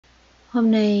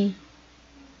Hôm nay,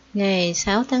 ngày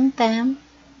 6 tháng 8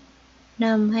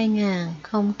 năm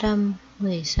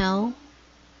 2016,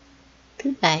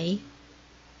 thứ Bảy,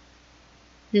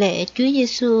 lễ Chúa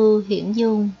Giesu hiển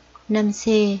dung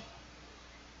 5C.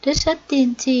 Trích sách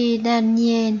tiên tri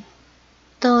Daniel.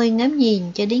 Tôi ngắm nhìn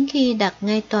cho đến khi đặt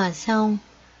ngai tòa xong,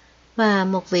 và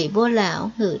một vị vua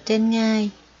lão ngự trên ngai,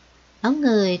 áo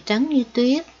người trắng như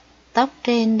tuyết, tóc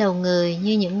trên đầu người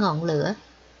như những ngọn lửa,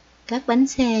 các bánh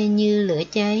xe như lửa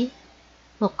cháy.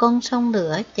 Một con sông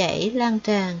lửa chảy lan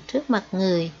tràn trước mặt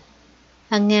người,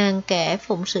 hàng ngàn kẻ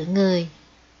phụng sự người,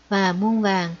 và muôn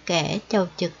vàn kẻ chầu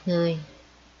chực người.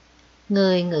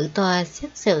 Người ngự tòa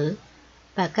xét xử,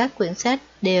 và các quyển sách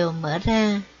đều mở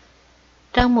ra.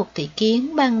 Trong một thị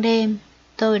kiến ban đêm,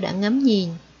 tôi đã ngắm nhìn,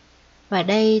 và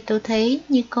đây tôi thấy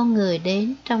như con người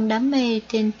đến trong đám mây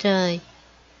trên trời.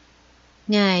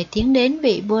 Ngài tiến đến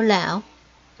vị vua lão,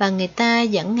 và người ta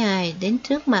dẫn Ngài đến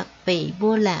trước mặt vị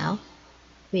vua lão.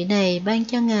 Vị này ban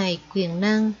cho Ngài quyền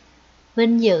năng,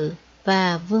 vinh dự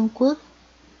và vương quốc.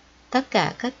 Tất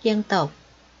cả các dân tộc,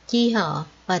 chi họ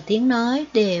và tiếng nói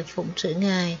đều phụng sự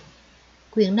Ngài.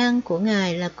 Quyền năng của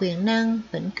Ngài là quyền năng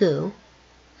vĩnh cửu,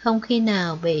 không khi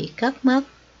nào bị cắt mất.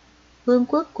 Vương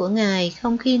quốc của Ngài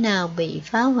không khi nào bị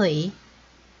phá hủy.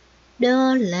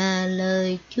 Đó là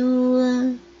lời Chúa,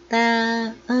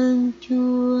 ta ơn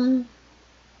Chúa.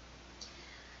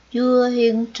 Chúa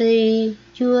hiển tri,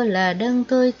 Chúa là đấng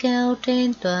tối cao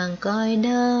trên toàn cõi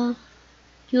đất.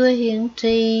 Chúa hiển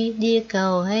tri, địa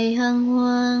cầu hãy hân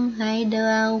hoan, hãy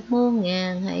đào muôn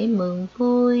ngàn hãy mừng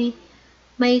vui.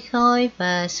 Mây khói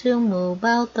và sương mù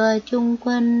bao tỏa chung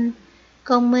quanh,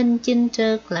 công minh chính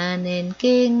trực là nền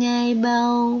kê ngai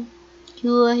bao.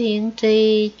 Chúa hiển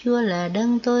tri, Chúa là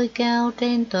đấng tối cao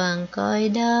trên toàn cõi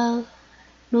đất.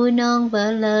 Núi non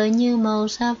vỡ lờ như màu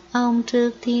sáp ong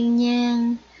trước thiên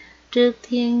nhang. Trước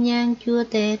thiên nhang Chúa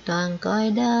tể toàn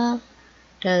cõi đất.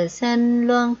 Trời xanh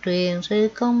loan truyền sự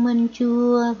công minh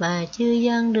Chúa, và chư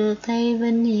dân được thấy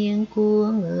vinh hiển của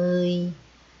người.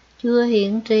 Chúa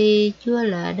hiển tri, Chúa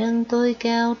là đấng tối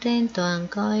cao trên toàn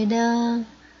cõi đất.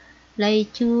 Lạy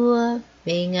Chúa,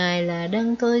 vì Ngài là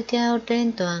đấng tối cao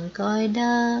trên toàn cõi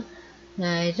đất.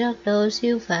 Ngài rất độ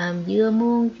siêu phàm giữa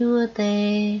muôn chúa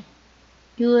tể.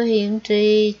 Chúa hiển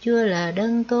tri, Chúa là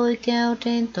đấng tối cao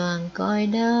trên toàn cõi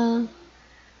đất.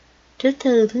 Trích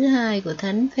thư thứ hai của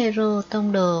Thánh Phêrô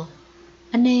Tông Đồ.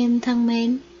 Anh em thân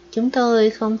mến, chúng tôi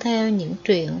không theo những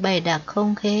chuyện bày đặt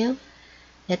khôn khéo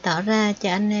để tỏ ra cho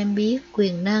anh em biết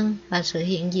quyền năng và sự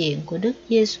hiện diện của Đức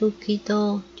Giêsu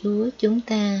Kitô Chúa chúng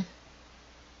ta.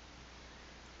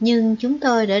 Nhưng chúng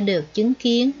tôi đã được chứng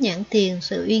kiến nhãn tiền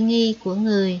sự uy nghi của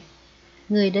Người.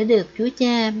 Người đã được Chúa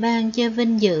Cha ban cho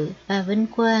vinh dự và vinh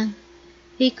quang,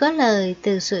 khi có lời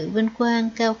từ sự vinh quang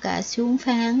cao cả xuống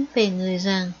phán về Người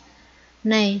rằng: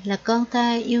 Này là con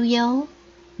ta yêu dấu,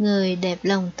 Người đẹp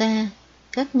lòng ta,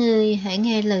 các ngươi hãy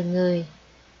nghe lời Người.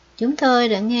 Chúng tôi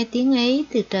đã nghe tiếng ấy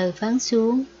từ trời phán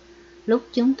xuống, lúc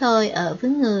chúng tôi ở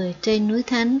với Người trên núi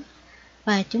Thánh,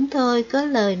 và chúng tôi có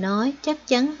lời nói chắc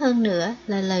chắn hơn nữa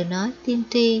là lời nói tiên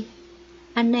tri.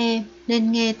 Anh em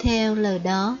nên nghe theo lời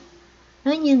đó,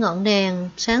 nó như ngọn đèn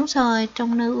sáng soi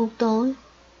trong nơi u tối,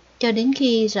 cho đến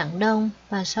khi rạng đông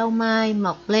và sau mai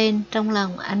mọc lên trong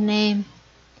lòng anh em.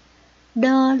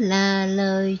 Đó là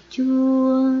lời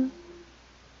Chúa.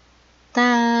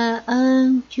 Ta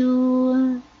ơn Chúa.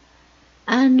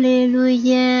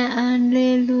 Alleluia,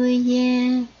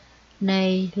 Alleluia.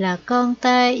 Này là con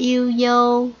ta yêu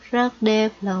dấu, rất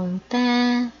đẹp lòng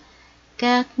ta.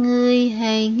 Các ngươi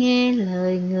hãy nghe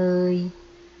lời Người.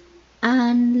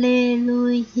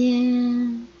 Alleluia.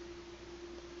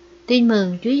 Tin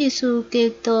mừng Chúa Giêsu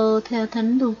Kitô theo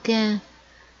Thánh Luca.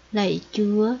 Lạy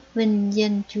Chúa, vinh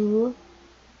danh Chúa.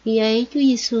 Khi ấy Chúa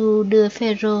Giêsu đưa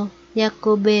Phêrô,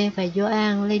 Giacôbê và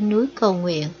Gioan lên núi cầu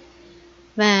nguyện.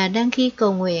 Và đang khi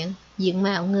cầu nguyện, diện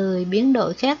mạo người biến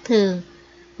đổi khác thường,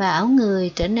 và áo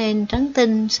người trở nên trắng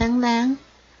tinh sáng láng.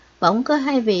 Bỗng có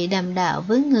hai vị đàm đạo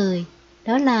với người,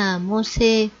 đó là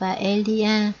Mô-sê và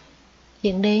Elia,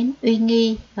 hiện đến uy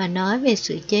nghi và nói về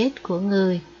sự chết của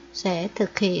người sẽ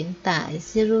thực hiện tại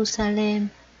Jerusalem.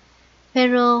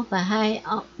 Phêrô và hai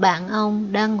bạn ông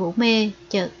đang ngủ mê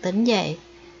chợt tỉnh dậy,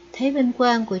 thấy vinh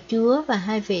quang của Chúa và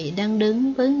hai vị đang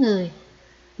đứng với người.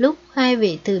 Lúc hai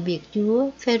vị từ biệt Chúa,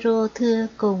 Phêrô thưa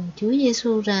cùng Chúa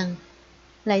Giêsu rằng: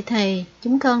 Lạy Thầy,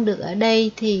 chúng con được ở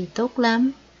đây thì tốt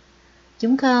lắm.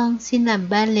 Chúng con xin làm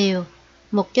 3 lều,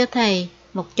 một cho Thầy,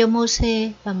 một cho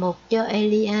Mô-sê và một cho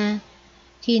Elia.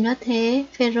 Khi nói thế,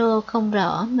 Phêrô không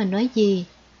rõ mình nói gì.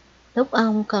 Lúc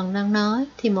ông còn đang nói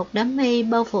thì một đám mây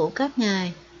bao phủ các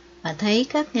ngài, và thấy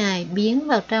các ngài biến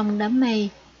vào trong đám mây.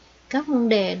 các môn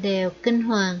đệ đều kinh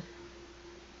hoàng.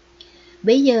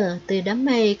 Bấy giờ từ đám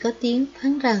mây có tiếng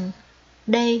phán rằng: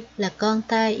 đây là con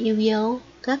ta yêu dấu,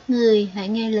 các ngươi hãy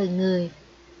nghe lời người.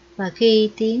 Và khi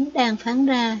tiếng đang phán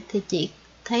ra thì chỉ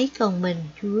thấy còn mình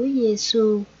Chúa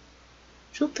Giesu.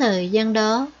 Suốt thời gian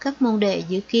đó, các môn đệ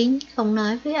giữ kín không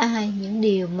nói với ai những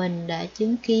điều mình đã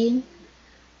chứng kiến.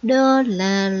 Đó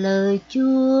là lời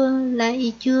Chúa,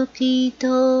 lạy Chúa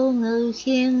Kitô, ngợi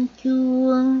khen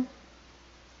Chúa.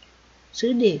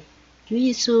 Sứ điệp: Chúa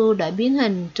Giesu đã biến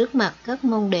hình trước mặt các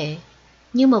môn đệ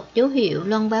như một dấu hiệu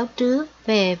loan báo trước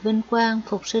về vinh quang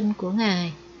phục sinh của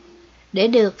Ngài. Để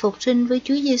được phục sinh với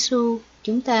Chúa Giesu,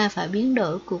 chúng ta phải biến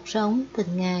đổi cuộc sống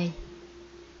từng ngày.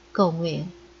 Cầu nguyện: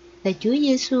 Lạy Chúa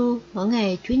Giesu, mỗi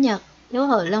ngày Chúa Nhật, giáo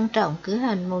hội long trọng cử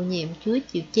hành mầu nhiệm Chúa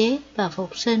chịu chết và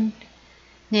phục sinh.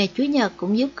 Ngày Chúa Nhật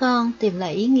cũng giúp con tìm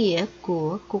lại ý nghĩa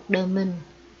của cuộc đời mình.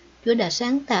 Chúa đã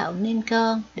sáng tạo nên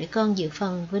con để con dự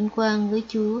phần vinh quang với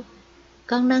Chúa.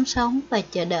 Con đang sống và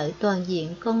chờ đợi toàn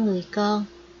diện con người con,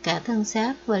 cả thân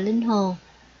xác và linh hồn,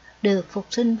 được phục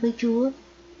sinh với Chúa.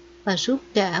 Và suốt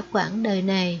cả quãng đời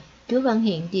này, Chúa vẫn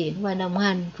hiện diện và đồng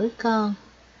hành với con.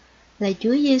 Lạy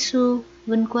Chúa Giesu,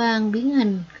 vinh quang biến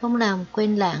hình không làm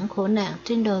quên lãng khổ nạn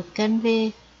trên đồi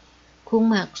Can-vê. Khuôn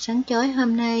mặt sáng chói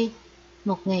hôm nay,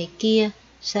 một ngày kia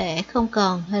sẽ không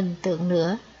còn hình tượng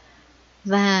nữa.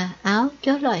 Và áo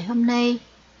chói lọi hôm nay,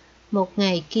 một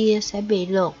ngày kia sẽ bị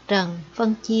lột trần,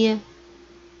 phân chia.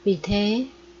 Vì thế,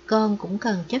 con cũng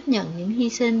cần chấp nhận những hy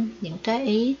sinh, những trái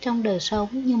ý trong đời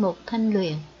sống như một thanh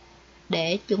luyện,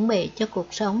 để chuẩn bị cho cuộc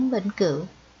sống vĩnh cửu.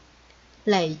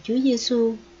 Lạy Chúa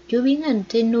Giesu, Chúa biến hình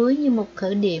trên núi như một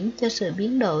khởi điểm cho sự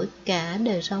biến đổi cả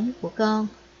đời sống của con.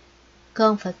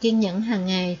 Con phải kiên nhẫn hàng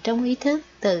ngày trong ý thức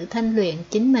tự thanh luyện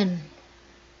chính mình.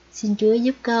 Xin Chúa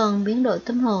giúp con biến đổi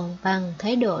tâm hồn bằng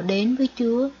thái độ đến với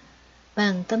Chúa,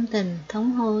 bằng tâm tình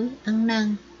thống hối, ăn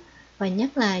năn, và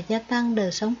nhất là gia tăng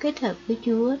đời sống kết hợp với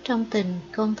Chúa trong tình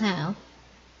con thảo.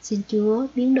 Xin Chúa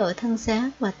biến đổi thân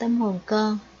xác và tâm hồn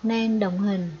con nên đồng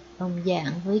hình, đồng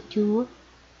dạng với Chúa.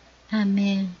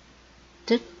 Amen.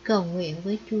 Trích cầu nguyện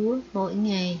với Chúa mỗi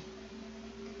ngày.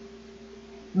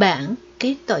 Bản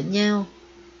kết tội nhau.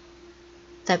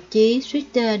 Tạp chí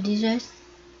Twitter Digest,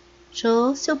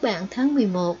 số xuất bản tháng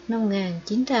 11 năm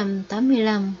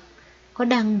 1985, có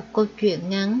đăng một câu chuyện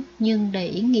ngắn nhưng đầy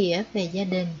ý nghĩa về gia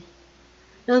đình.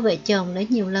 Đôi vợ chồng đã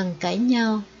nhiều lần cãi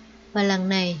nhau, và lần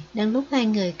này đang lúc hai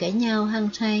người cãi nhau hăng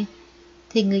say,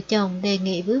 thì người chồng đề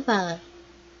nghị với vợ: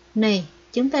 này,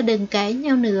 chúng ta đừng cãi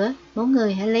nhau nữa, mỗi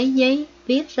người hãy lấy giấy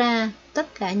viết ra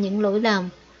tất cả những lỗi lầm,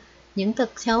 những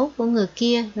tật xấu của người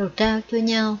kia rồi trao cho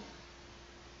nhau.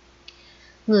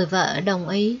 Người vợ đồng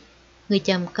ý. Người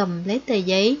chồng cầm lấy tờ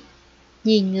giấy,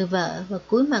 nhìn người vợ và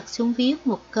cúi mặt xuống viết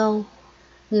một câu.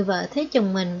 Người vợ thấy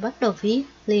chồng mình bắt đầu viết,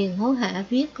 liền hối hả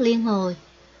viết liên hồi,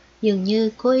 dường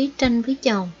như cố ý tranh với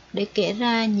chồng để kể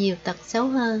ra nhiều tật xấu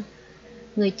hơn.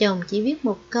 Người chồng chỉ viết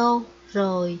một câu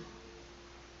rồi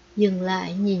dừng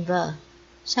lại nhìn vợ.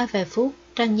 Sau vài phút,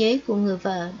 trang giấy của người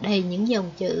vợ đầy những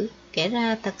dòng chữ kể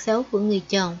ra tật xấu của người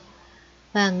chồng,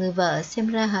 và người vợ xem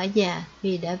ra hả dạ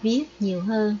vì đã viết nhiều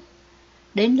hơn.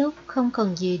 Đến lúc không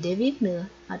còn gì để viết nữa,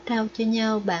 họ trao cho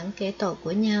nhau bản kể tội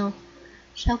của nhau.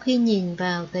 Sau khi nhìn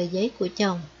vào tờ giấy của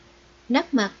chồng,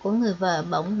 nét mặt của người vợ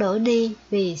bỗng đổi đi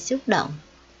vì xúc động.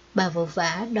 Bà vội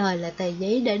vã đòi lại tờ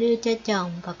giấy đã đưa cho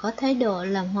chồng và có thái độ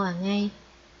làm hòa ngay.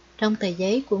 Trong tờ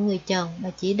giấy của người chồng, bà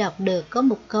chỉ đọc được có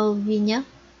một câu duy nhất: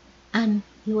 anh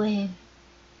yêu em.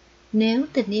 Nếu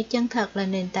tình yêu chân thật là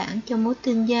nền tảng cho mối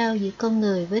tương giao giữa con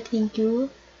người với Thiên Chúa,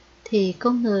 thì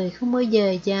con người không bao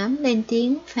giờ dám lên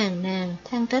tiếng phàn nàn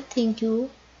than trách Thiên Chúa.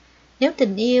 Nếu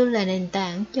tình yêu là nền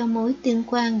tảng cho mối tương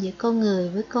quan giữa con người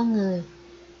với con người,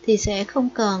 thì sẽ không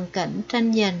còn cảnh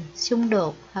tranh giành, xung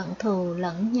đột, hận thù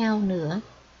lẫn nhau nữa.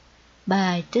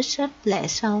 Bài trích sách Lẽ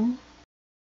Sống.